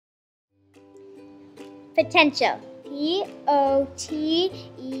Potential. Potential.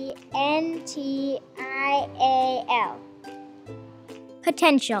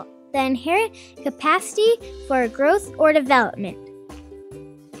 Potential. The inherent capacity for growth or development.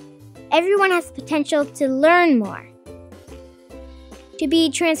 Everyone has potential to learn more, to be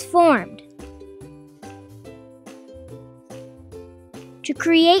transformed, to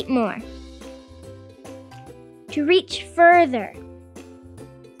create more, to reach further,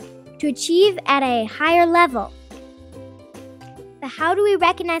 to achieve at a higher level. But how do we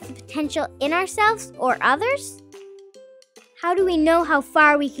recognize the potential in ourselves or others? How do we know how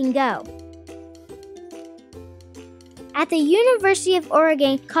far we can go? At the University of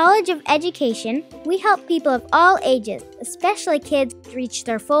Oregon College of Education, we help people of all ages, especially kids, reach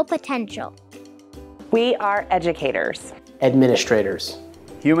their full potential. We are educators, administrators,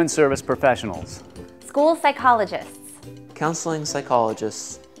 human service professionals, school psychologists, counseling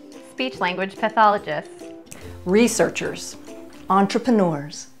psychologists, speech-language pathologists, researchers,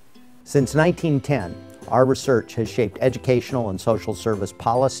 entrepreneurs. Since 1910, our research has shaped educational and social service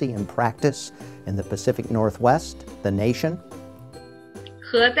policy and practice in the Pacific Northwest, the nation,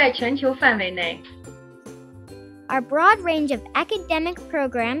 和在全球范围内。 Our broad range of academic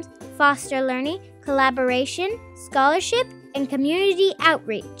programs foster learning, collaboration, scholarship, and community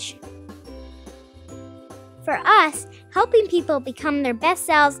outreach. For us, helping people become their best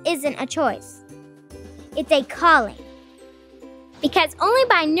selves isn't a choice. It's a calling. Because only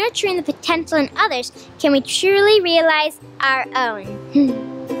by nurturing the potential in others can we truly realize our own.